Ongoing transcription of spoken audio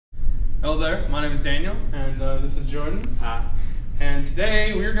Hello there, my name is Daniel, and this is Jordan. Hi. And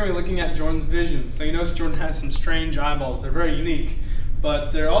today we're going to be looking at Jordan's vision. So you notice Jordan has some strange eyeballs. They're very unique,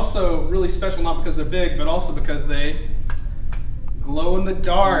 but they're also really special not because they're big, but also because they glow in the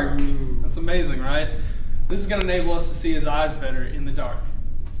dark. Ooh. That's amazing, right? This is going to enable us to see his eyes better in the dark.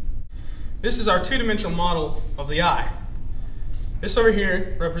 This is our two-dimensional model of the eye. This over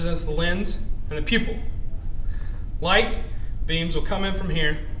here represents the lens and the pupil. Light beams will come in from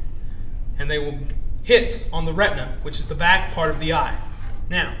here and they will hit on the retina, which is the back part of the eye.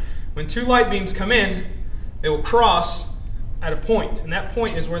 Now, when two light beams come in, they will cross at a point, and that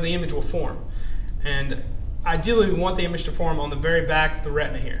point is where the image will form. And ideally, we want the image to form on the very back of the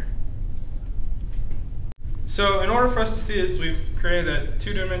retina here. So in order for us to see this, we've created a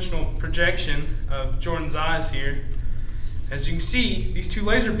two-dimensional projection of Jordan's eyes here. As you can see, these two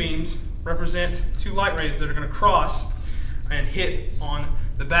laser beams represent two light rays that are going to cross and hit on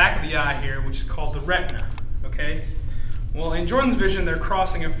the back of the eye here, which is called the retina. Okay? Well, in Jordan's vision, they're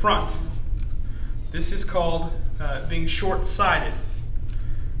crossing in front. This is called being short-sighted.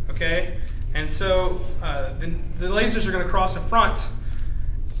 Okay? And so the lasers are going to cross in front,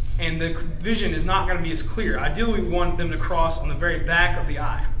 and the vision is not going to be as clear. Ideally, we want them to cross on the very back of the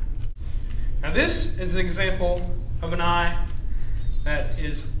eye. Now, this is an example of an eye that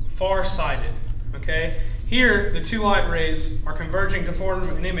is far-sighted. Okay? Here, the two light rays are converging to form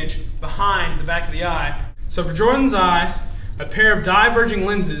an image behind the back of the eye. So for Jordan's eye, a pair of diverging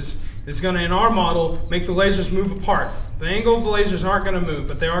lenses is going to, in our model, make the lasers move apart. The angle of the lasers aren't going to move,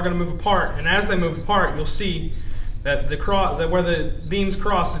 but they are going to move apart. And as they move apart, you'll see that where the beams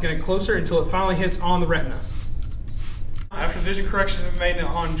cross is getting closer until it finally hits on the retina. After vision corrections have been made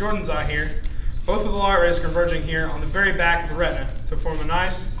on Jordan's eye here, both of the light rays are converging here on the very back of the retina to form a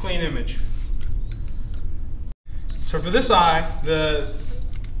nice, clean image. So for this eye, the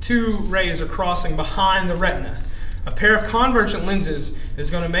two rays are crossing behind the retina. A pair of convergent lenses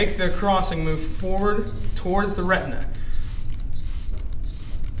is going to make the crossing move forward towards the retina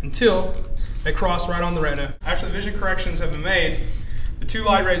until they cross right on the retina. After the vision corrections have been made, the two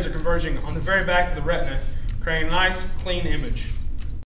light rays are converging on the very back of the retina, creating a nice, clean image.